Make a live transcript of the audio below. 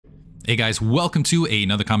Hey guys, welcome to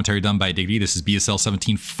another commentary done by Diggity. This is BSL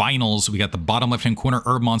 17 Finals. We got the bottom left-hand corner,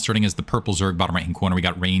 Urbmon starting as the purple Zerg. Bottom right-hand corner, we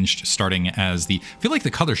got Ranged starting as the... I feel like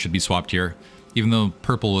the color should be swapped here, even though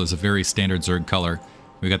purple is a very standard Zerg color.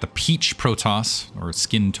 We got the Peach Protoss, or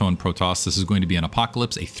Skin Tone Protoss. This is going to be an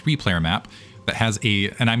Apocalypse, a 3-player map that has a...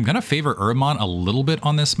 And I'm going to favor Urbmon a little bit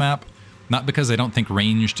on this map. Not because I don't think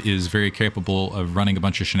Ranged is very capable of running a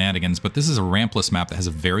bunch of shenanigans, but this is a rampless map that has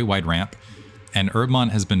a very wide ramp. And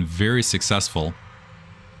Urbmon has been very successful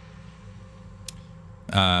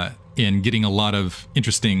in getting a lot of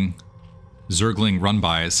interesting Zergling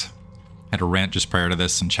run-bys. Had a rant just prior to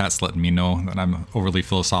this, and chat's letting me know that I'm overly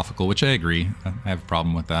philosophical, which I agree. I have a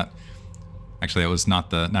problem with that. Actually, that was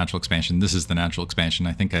not the natural expansion. This is the natural expansion.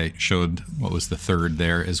 I think I showed what was the third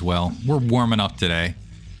there as well. We're warming up today.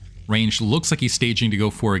 Range looks like he's staging to go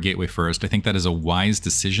for a gateway first. I think that is a wise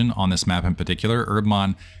decision on this map in particular.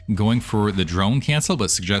 Urbmon going for the drone cancel, but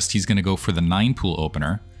suggests he's going to go for the 9-pool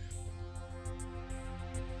opener.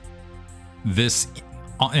 This,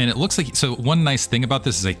 and it looks like, so one nice thing about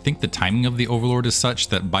this is I think the timing of the Overlord is such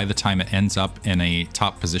that by the time it ends up in a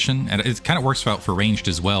top position, and it kind of works out for Ranged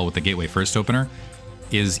as well with the gateway first opener,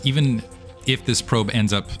 is even if this probe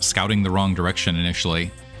ends up scouting the wrong direction initially,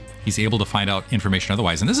 he's able to find out information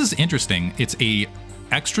otherwise. And this is interesting. It's a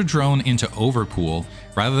extra drone into overpool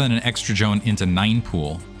rather than an extra drone into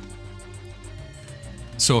 9-pool.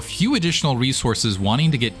 So a few additional resources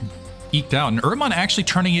wanting to get eked out, and Urbmon actually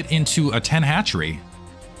turning it into a 10 hatchery.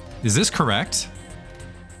 Is this correct?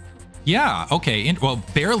 Yeah, okay. Well,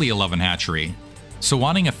 barely 11 hatchery. So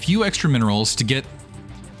wanting a few extra minerals to get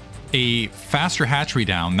a faster hatchery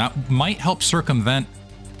down, that might help circumvent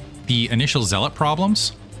the initial zealot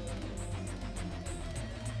problems.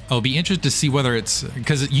 I'll be interested to see whether it's...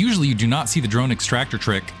 because usually you do not see the drone extractor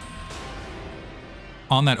trick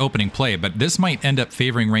on that opening play, but this might end up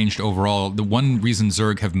favoring Ranged overall. The one reason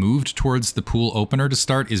Zerg have moved towards the pool opener to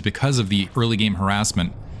start is because of the early game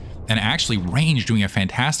harassment. And actually Ranged doing a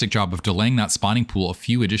fantastic job of delaying that spawning pool a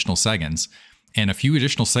few additional seconds. And a few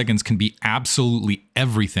additional seconds can be absolutely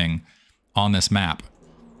everything on this map.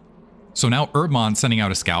 So now Urbmon sending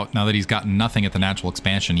out a scout, now that he's gotten nothing at the natural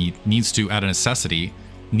expansion, he needs to, out of necessity,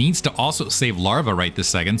 needs to also save Larva right this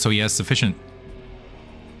second, so he has sufficient,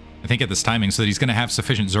 I think at this timing, so that he's going to have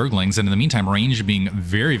sufficient Zerglings, and in the meantime, Range being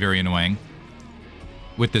very, very annoying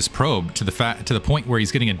with this probe to the point where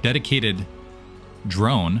he's getting a dedicated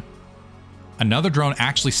drone. Another drone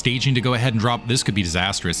actually staging to go ahead and drop. This could be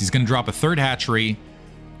disastrous. He's going to drop a third hatchery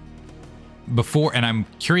before, and I'm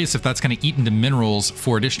curious if that's going to eat into minerals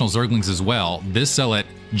for additional Zerglings as well. This Zealot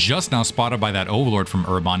just now spotted by that Overlord from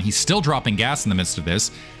Urbmon. He's still dropping gas in the midst of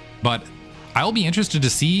this, but I'll be interested to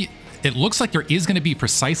see. It looks like there is going to be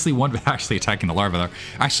precisely one, actually attacking the larva there,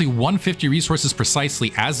 actually 150 resources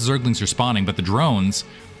precisely as the Zerglings are spawning, but the drones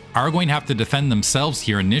are going to have to defend themselves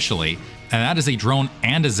here initially, and that is a drone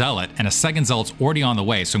and a Zealot, and a second Zealot's already on the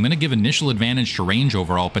way, so I'm going to give initial advantage to Range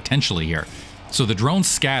overall potentially here. So the drones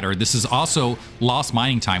scattered. This is also lost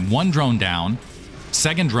mining time. One drone down,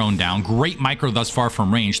 second drone down. Great micro thus far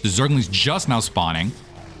from Range. The Zerglings just now spawning.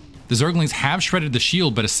 The Zerglings have shredded the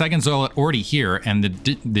shield, but a second Zealot already here, and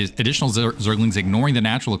the additional Zerglings ignoring the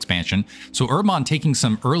natural expansion. So Urbmon taking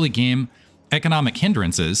some early game economic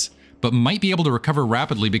hindrances, but might be able to recover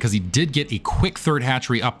rapidly because he did get a quick third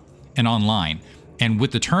hatchery up and online. And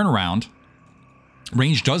with the turnaround,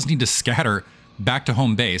 Range does need to scatter back to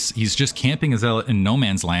home base. He's just camping a Zealot in no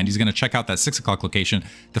man's land. He's going to check out that 6 o'clock location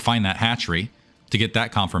to find that hatchery to get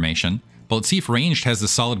that confirmation. But let's see if Ranged has the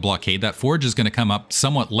solid blockade. That forge is going to come up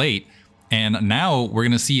somewhat late, and now we're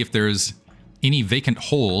going to see if there's any vacant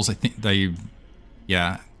holes. I think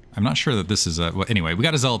yeah, I'm not sure that this is a... Well, anyway, we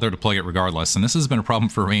got a Zealot there to plug it regardless, and this has been a problem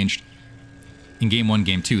for Ranged in game 1,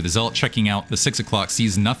 game 2. The Zealot checking out the 6 o'clock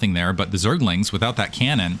sees nothing there, but the Zerglings, without that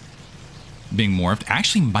cannon being morphed,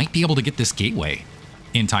 actually might be able to get this gateway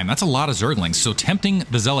in time. That's a lot of Zerglings, so tempting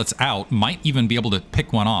the Zealots out, might even be able to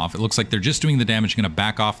pick one off. It looks like they're just doing the damage, going to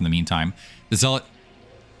back off in the meantime. The Zealot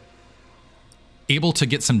able to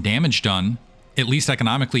get some damage done, at least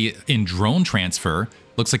economically, in drone transfer.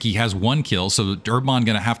 Looks like he has 1 kill, so Urbmon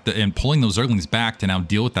going to have to, and pulling those Zerglings back to now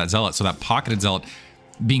deal with that Zealot. So that pocketed Zealot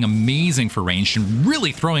being amazing for Range and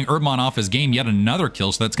really throwing Urbmon off his game. Yet another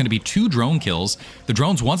kill, so that's going to be 2 drone kills. The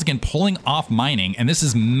drones once again pulling off mining, and this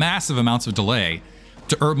is massive amounts of delay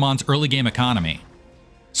to Urbmon's early game economy.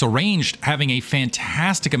 So Ranged having a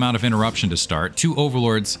fantastic amount of interruption to start, 2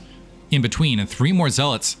 Overlords in between, and 3 more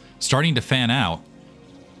Zealots starting to fan out.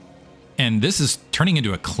 And this is turning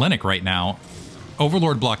into a clinic right now.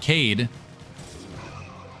 Overlord blockade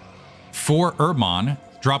for Urbmon.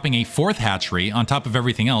 dropping a 4th hatchery on top of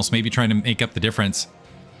everything else, maybe trying to make up the difference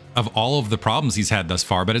of all of the problems he's had thus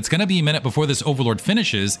far. But it's going to be a minute before this Overlord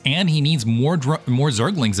finishes, and he needs more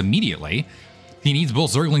Zerglings immediately. He needs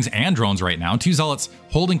both Zerglings and drones right now. 2 Zealots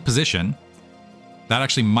holding position. That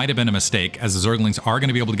actually might have been a mistake, as the Zerglings are going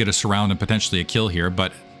to be able to get a surround and potentially a kill here,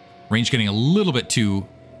 but range getting a little bit too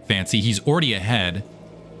fancy. He's already ahead.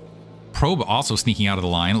 Probe also sneaking out of the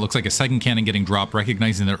line. It looks like a second cannon getting dropped,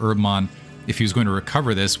 recognizing that Urbmon, if he was going to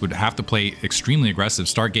recover this, would have to play extremely aggressive.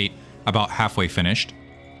 Stargate about halfway finished.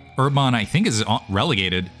 Urbmon, I think, is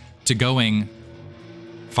relegated to going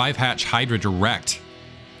 5-hatch Hydra direct.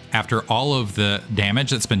 After all of the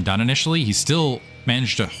damage that's been done initially, he still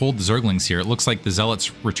managed to hold the Zerglings here. It looks like the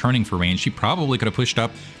Zealot's returning for range. He probably could have pushed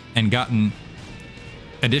up and gotten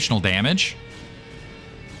additional damage.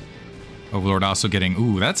 Overlord also getting...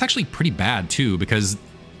 Ooh, that's actually pretty bad, too, because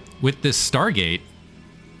with this Stargate,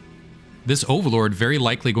 this Overlord very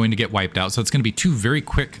likely going to get wiped out. So it's going to be 2 very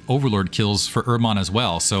quick Overlord kills for Urbmon as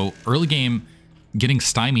well. So early game getting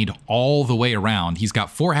stymied all the way around. He's got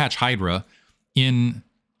 4-hatch Hydra in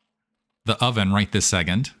the oven right this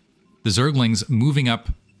second. The Zerglings moving up.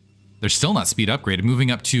 They're still not speed upgraded.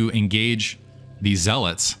 Moving up to engage the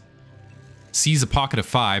Zealots. Sees a pocket of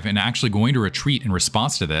 5 and actually going to retreat in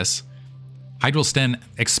response to this. Hydralsten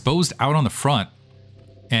exposed out on the front.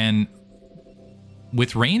 And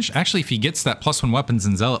with range, actually, if he gets that +1 weapons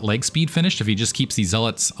and Zealot leg speed finished, if he just keeps these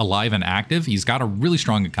Zealots alive and active, he's got a really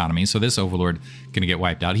strong economy. So this Overlord going to get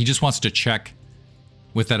wiped out. He just wants to check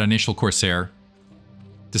with that initial Corsair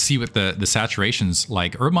to see what the saturation's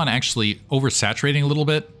like. Urbmon actually oversaturating a little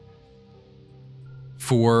bit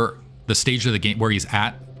for the stage of the game where he's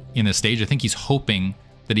at in this stage. I think he's hoping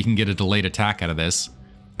that he can get a delayed attack out of this.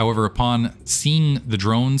 However, upon seeing the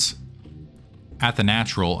drones at the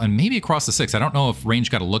natural and maybe across the 6, I don't know if range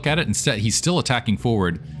got a look at it. Instead, he's still attacking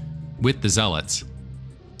forward with the Zealots.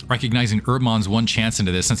 Recognizing Urbmon's one chance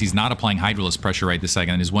into this, since he's not applying Hydralisk pressure right this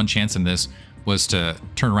second, and his one chance in this was to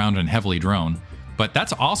turn around and heavily drone. But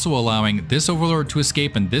that's also allowing this Overlord to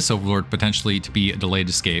escape and this Overlord potentially to be a delayed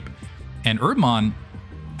escape. And Urbmon,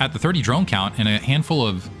 at the 30 drone count and a handful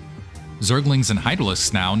of Zerglings and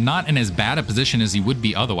Hydralisks now, not in as bad a position as he would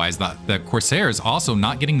be otherwise. The Corsairs also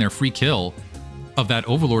not getting their free kill of that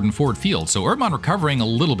Overlord in forward field. So Urbmon recovering a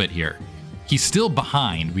little bit here. He's still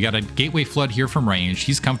behind. We got a Gateway Flood here from range.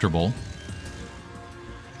 He's comfortable.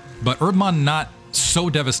 But Urbmon not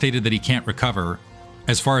so devastated that he can't recover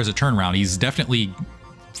as far as a turnaround. He's definitely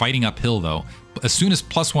fighting uphill, though. As soon as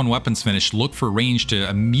 +1 weapons finish, look for range to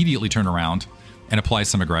immediately turn around and apply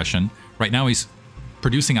some aggression. Right now, he's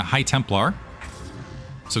producing a High Templar.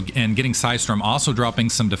 So, and getting Psystorm, also dropping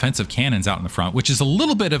some defensive cannons out in the front, which is a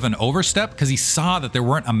little bit of an overstep because he saw that there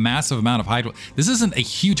weren't a massive amount of Hydra. This isn't a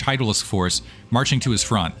huge Hydralisk force marching to his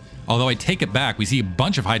front. Although I take it back, we see a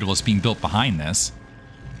bunch of Hydralisks being built behind this.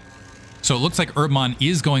 So it looks like Urbmon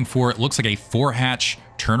is going for, it looks like a 4-hatch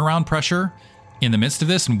turnaround pressure in the midst of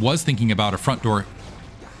this, and was thinking about a front door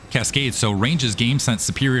cascade. So range's game sense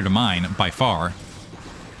superior to mine by far.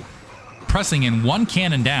 Pressing in 1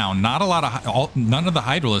 cannon down, not a lot of, none of the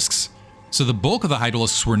Hydralisks. So the bulk of the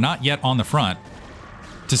Hydralisks were not yet on the front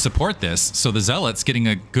to support this. So the Zealots getting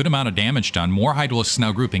a good amount of damage done. More Hydralisks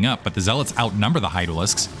now grouping up, but the Zealots outnumber the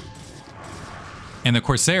Hydralisks. And the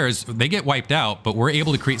Corsairs, they get wiped out, but we're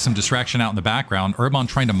able to create some distraction out in the background. Urbmon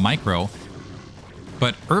trying to micro.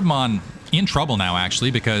 But Urbmon in trouble now,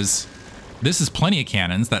 actually, because this is plenty of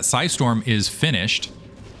cannons. That Psystorm is finished.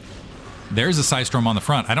 There's a Psystorm on the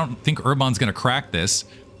front. I don't think Urbmon's going to crack this.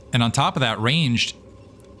 And on top of that, ranged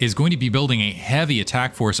is going to be building a heavy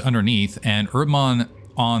attack force underneath. And Urbmon,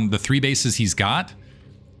 on the 3 bases he's got,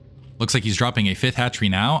 looks like he's dropping a 5th hatchery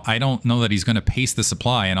now. I don't know that he's going to pace the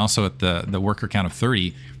supply. And also at the worker count of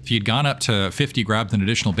 30, if he had gone up to 50, grabbed an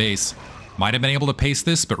additional base, might have been able to pace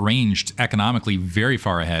this, but ranged economically very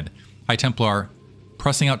far ahead. High Templar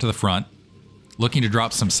pressing out to the front, looking to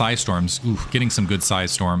drop some Psystorms. Ooh, getting some good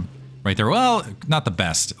Psystorm right there. Well, not the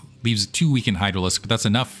best. Leaves 2 weakened Hydralisk, but that's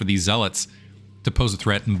enough for these Zealots to pose a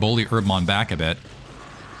threat and bully Urbmon back a bit.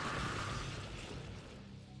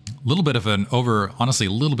 A little bit of an honestly,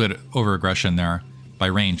 a little bit over aggression there by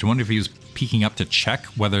range. I wonder if he was peeking up to check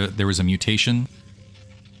whether there was a mutation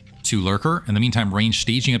to Lurker. In the meantime, range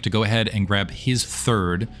staging up to go ahead and grab his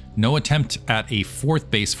 3rd. No attempt at a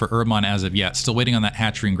 4th base for Urbmon as of yet. Still waiting on that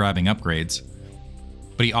hatchery and grabbing upgrades.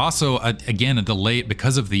 But he also, again, a delay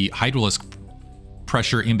because of the Hydralisk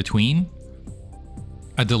pressure in between.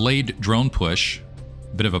 A delayed drone push.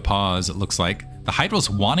 Bit of a pause, it looks like. The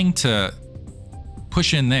Hydralisk wanting to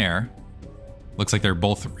push in there. Looks like they're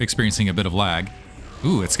both experiencing a bit of lag.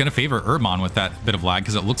 Ooh, it's going to favor Urbon with that bit of lag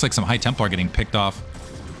because it looks like some High Templar getting picked off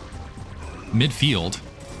midfield.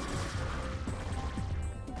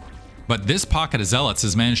 But this pocket of Zealots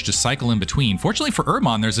has managed to cycle in between. Fortunately for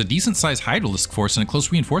Urbon, there's a decent-sized Hydralisk force and a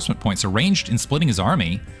close reinforcement point, so ranged in splitting his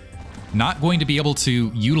army. Not going to be able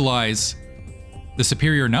to utilize the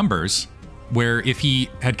superior numbers, where if he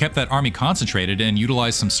had kept that army concentrated and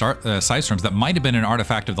utilized some side storms, that might have been an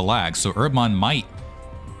artifact of the lag. So Urbon might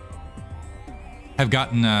have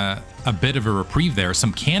gotten a bit of a reprieve there.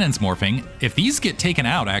 Some cannons morphing. If these get taken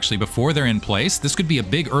out, actually, before they're in place, this could be a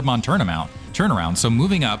big Urbon turnaround. So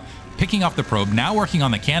moving up, picking off the probe, now working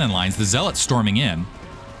on the cannon lines, the Zealots storming in.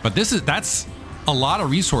 But that's a lot of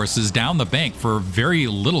resources down the bank for very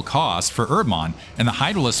little cost for Urbon. And the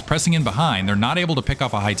Hydralisks pressing in behind. They're not able to pick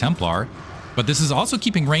off a High Templar. But this is also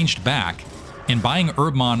keeping ranged back and buying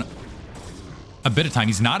Urbon a bit of time.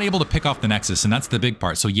 He's not able to pick off the Nexus, and that's the big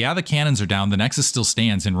part. So yeah, the cannons are down, the Nexus still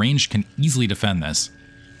stands, and range can easily defend this.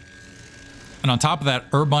 And on top of that,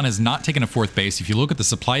 Urbon has not taken a 4th base. If you look at the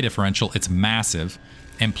supply differential, it's massive.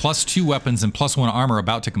 And +2 weapons and +1 armor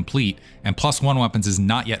about to complete, and +1 weapons is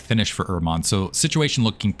not yet finished for Urbon. So situation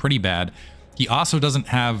looking pretty bad. He also doesn't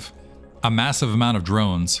have a massive amount of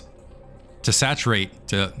drones to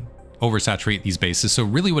oversaturate these bases. So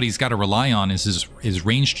really what he's got to rely on is his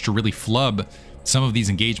range to really flub some of these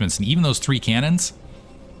engagements. And even those 3 cannons,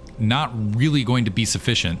 not really going to be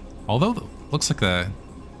sufficient. Although looks like the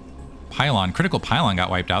critical pylon got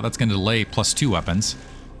wiped out. That's going to delay +2 weapons.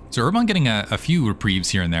 So Urbon getting a few reprieves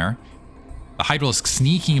here and there. The Hydralisk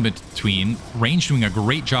sneaking in between. Range doing a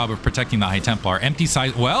great job of protecting the High Templar. Empty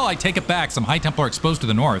size. Well, I take it back. Some High Templar exposed to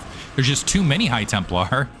the north. There's just too many High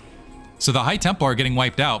Templar. So the High Templar are getting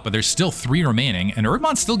wiped out, but there's still 3 remaining. And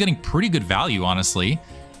Urbon's still getting pretty good value, honestly.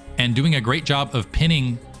 And doing a great job of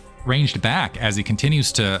pinning ranged back as he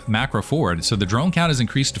continues to macro forward. So the drone count has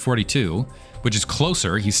increased to 42, which is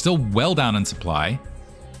closer. He's still well down in supply.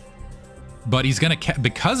 But he's going to,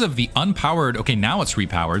 because of the unpowered, okay, now it's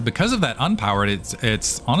repowered. Because of that unpowered,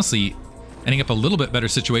 it's honestly ending up a little bit better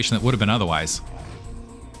situation than it would have been otherwise.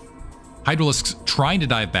 Hydralisk's trying to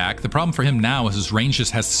dive back. The problem for him now is his range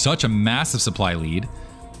just has such a massive supply lead.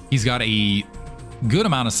 He's got a good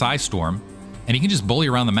amount of Psy Storm, and he can just bully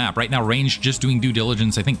around the map. Right now, range just doing due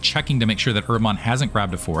diligence, I think checking to make sure that Urbon hasn't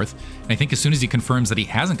grabbed a 4th. And I think as soon as he confirms that he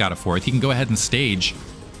hasn't got a 4th, he can go ahead and stage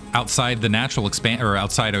outside the natural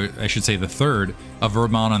outside, I should say, the 3rd of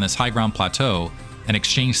Urbon on this high ground plateau and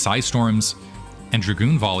exchange Psy Storms and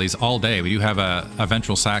Dragoon Volleys all day. We do have a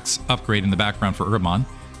Ventral Sax upgrade in the background for Urbon,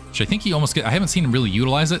 which I think he almost I haven't seen him really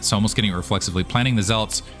utilize it, so almost getting it reflexively. Planting the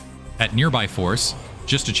Zealots at nearby force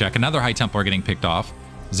just to check. Another High Templar getting picked off.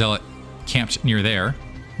 Zealot camped near there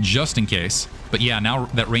just in case. But yeah, now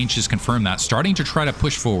that range has confirmed that. Starting to try to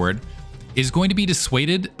push forward. Is going to be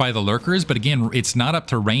dissuaded by the lurkers, but again, it's not up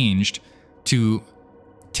to ranged to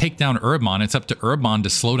take down Urbon. It's up to Urbon to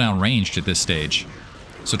slow down ranged at this stage.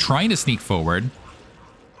 So trying to sneak forward.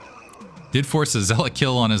 Did force a Zealot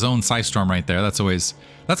kill on his own Psy Storm right there. That's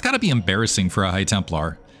got to be embarrassing for a High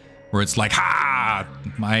Templar, where it's like, ha!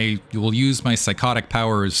 I will use my psychotic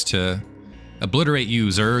powers to obliterate you,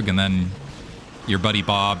 Zerg, and then your buddy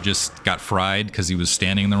Bob just got fried because he was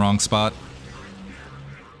standing in the wrong spot.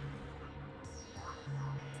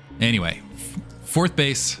 Anyway, 4th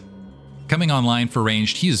base coming online for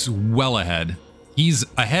ranged. He is well ahead. He's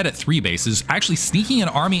ahead at 3 bases, actually sneaking an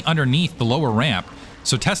army underneath the lower ramp.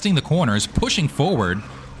 So testing the corners, pushing forward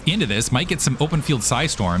into this, might get some open field Psy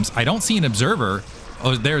Storms. I don't see an observer.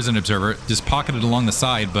 Oh, there's an observer just pocketed along the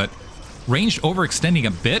side, but ranged overextending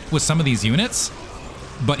a bit with some of these units.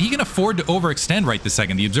 But he can afford to overextend right this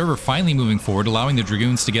second. The observer finally moving forward, allowing the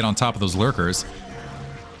Dragoons to get on top of those lurkers.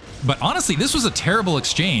 But honestly, this was a terrible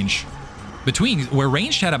exchange between where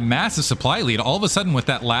ranged had a massive supply lead. All of a sudden, with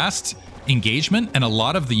that last engagement and a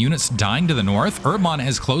lot of the units dying to the north, Urbon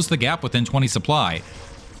has closed the gap within 20 supply.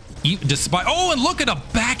 Despite, oh, and look at a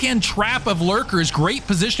back-end trap of lurkers. Great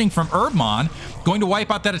positioning from Urbon, going to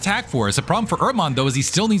wipe out that attack force. The problem for Urbon, though, is he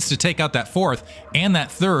still needs to take out that 4th and that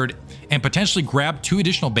 3rd and potentially grab 2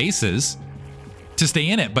 additional bases to stay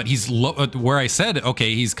in it. But he's where I said,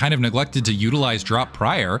 okay, he's kind of neglected to utilize drop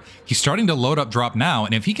prior. He's starting to load up drop now,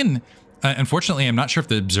 and if he can, unfortunately, I'm not sure if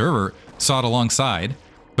the observer saw it alongside,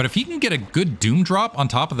 but if he can get a good doom drop on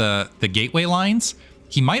top of the gateway lines,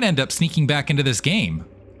 he might end up sneaking back into this game.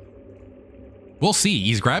 We'll see.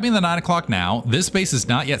 He's grabbing the 9 o'clock now. This base is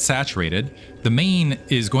not yet saturated. The main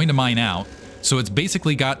is going to mine out. So it's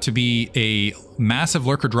basically got to be a massive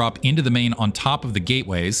lurker drop into the main on top of the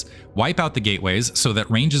gateways, wipe out the gateways so that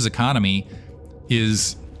range's economy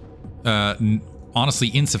is honestly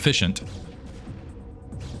insufficient.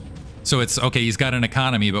 So it's, okay, he's got an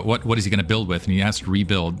economy, but what is he going to build with? And he has to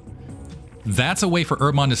rebuild. That's a way for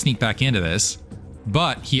Urbmon to sneak back into this.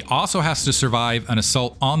 But he also has to survive an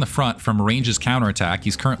assault on the front from Range's counterattack.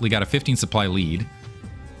 He's currently got a 15 supply lead.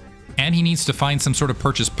 And he needs to find some sort of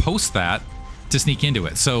purchase post that to sneak into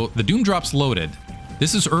it. So the Doom Drop's loaded.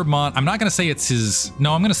 This is Urbmon. I'm not going to say it's his...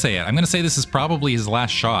 No, I'm going to say it. I'm going to say this is probably his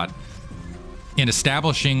last shot in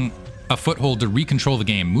establishing a foothold to recontrol the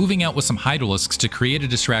game, moving out with some Hydralisks to create a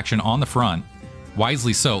distraction on the front.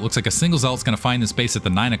 Wisely so. It looks like a single Zealot's going to find this base at the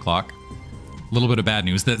 9 o'clock. A little bit of bad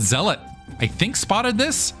news. That Zealot, I think, spotted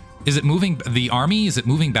this. Is it moving? The army, is it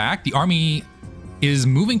moving back? The army is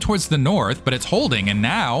moving towards the north, but it's holding. And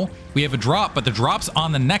now we have a drop, but the drop's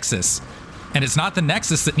on the Nexus. And it's not the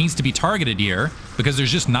Nexus that needs to be targeted here because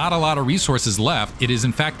there's just not a lot of resources left. It is,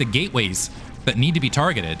 in fact, the gateways that need to be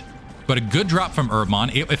targeted. But a good drop from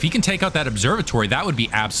Urbmon. If he can take out that observatory, that would be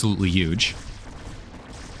absolutely huge.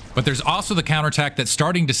 But there's also the counterattack that's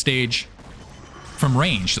starting to stage from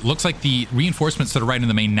range. It looks like the reinforcements that are right in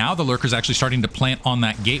the main, now the Lurker's actually starting to plant on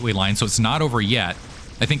that gateway line, so it's not over yet.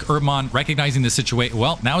 I think Urbmon recognizing the situation,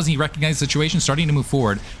 well, now as he recognizes the situation, starting to move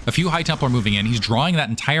forward. A few High Templar moving in. He's drawing that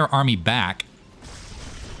entire army back.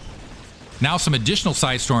 Now some additional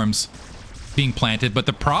side storms being planted, but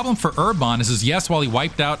the problem for Urbmon is yes, while he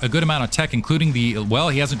wiped out a good amount of tech, including the, well,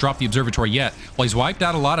 he hasn't dropped the observatory yet. While he's wiped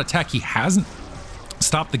out a lot of tech, he hasn't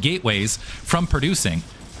stopped the gateways from producing.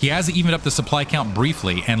 He has evened up the supply count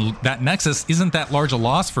briefly, and that Nexus isn't that large a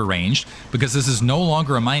loss for Ranged because this is no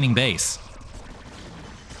longer a mining base.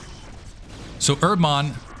 So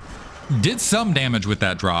Urbmon did some damage with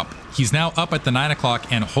that drop. He's now up at the 9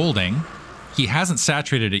 o'clock and holding. He hasn't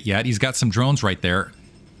saturated it yet. He's got some drones right there.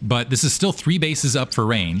 But this is still 3 bases up for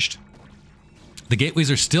Ranged. The gateways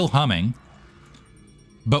are still humming.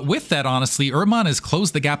 But with that, honestly, Urbmon has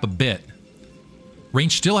closed the gap a bit.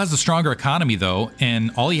 Range still has a stronger economy, though, and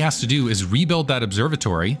all he has to do is rebuild that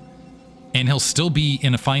observatory, and he'll still be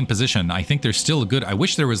in a fine position. I think there's still a good... I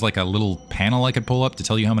wish there was like a little panel I could pull up to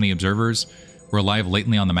tell you how many observers were alive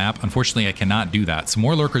latently on the map. Unfortunately, I cannot do that. Some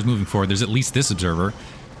more Lurkers moving forward. There's at least this observer.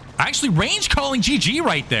 Actually, Range calling GG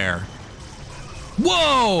right there.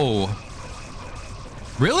 Whoa!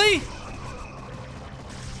 Really?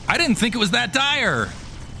 I didn't think it was that dire,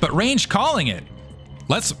 but Range calling it.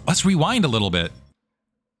 Let's rewind a little bit.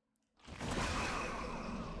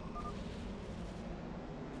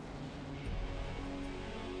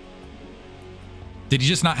 Did he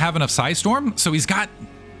just not have enough Side Storm? So he's got...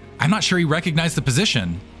 I'm not sure he recognized the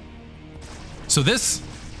position. So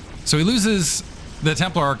he loses the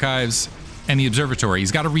Templar Archives and the Observatory.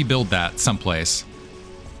 He's got to rebuild that someplace.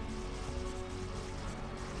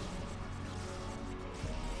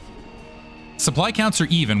 Supply counts are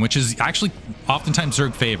even, which is actually oftentimes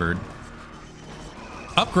Zerg favored.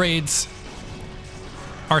 Upgrades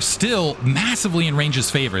are still massively in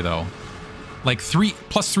Range's favor, though. Like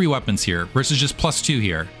 +3 weapons here versus just +2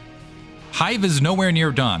 here. Hive is nowhere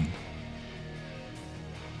near done.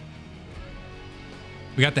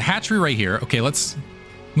 We got the hatchery right here. Okay, let's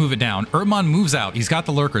move it down. Urbmon moves out. He's got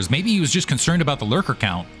the Lurkers. Maybe he was just concerned about the Lurker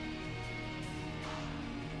count.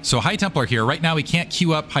 So High Templar here. Right now he can't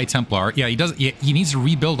queue up High Templar. Yeah, he does. He needs to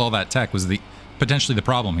rebuild all that tech was potentially the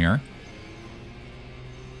problem here.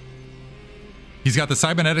 He's got the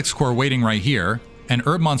Cybernetics Core waiting right here. And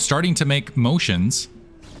Urbmon starting to make motions.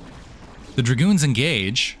 The Dragoons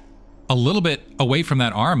engage a little bit away from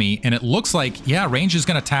that army. And it looks like, yeah, Range is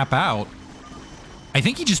going to tap out. I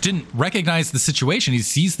think he just didn't recognize the situation. He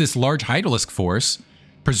sees this large Hydralisk force.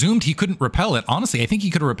 Presumed he couldn't repel it. Honestly, I think he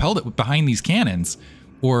could have repelled it behind these cannons.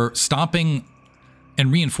 Or stomping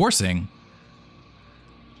and reinforcing.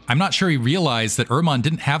 I'm not sure he realized that Urbmon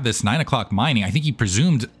didn't have this 9 o'clock mining. I think he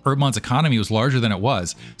presumed Urbmon's economy was larger than it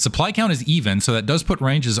was. Supply count is even, so that does put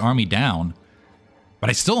Range's army down. But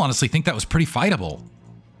I still honestly think that was pretty fightable.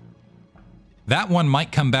 That one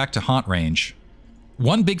might come back to haunt Range.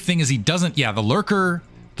 One big thing is he doesn't... Yeah, the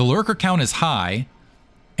lurker count is high,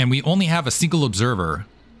 and we only have a single observer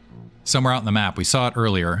somewhere out in the map. We saw it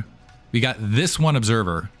earlier. We got this one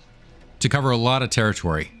observer to cover a lot of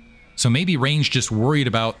territory. So maybe Range just worried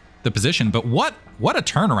about the position, but what a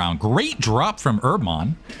turnaround. Great drop from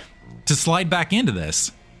Urbmon to slide back into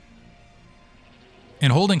this.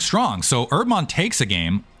 And holding strong. So Urbmon takes a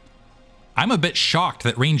game. I'm a bit shocked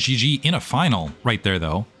that Range GG in a final right there,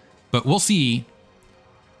 though. But we'll see.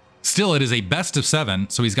 Still, it is a best of 7,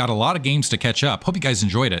 so he's got a lot of games to catch up. Hope you guys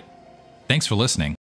enjoyed it. Thanks for listening.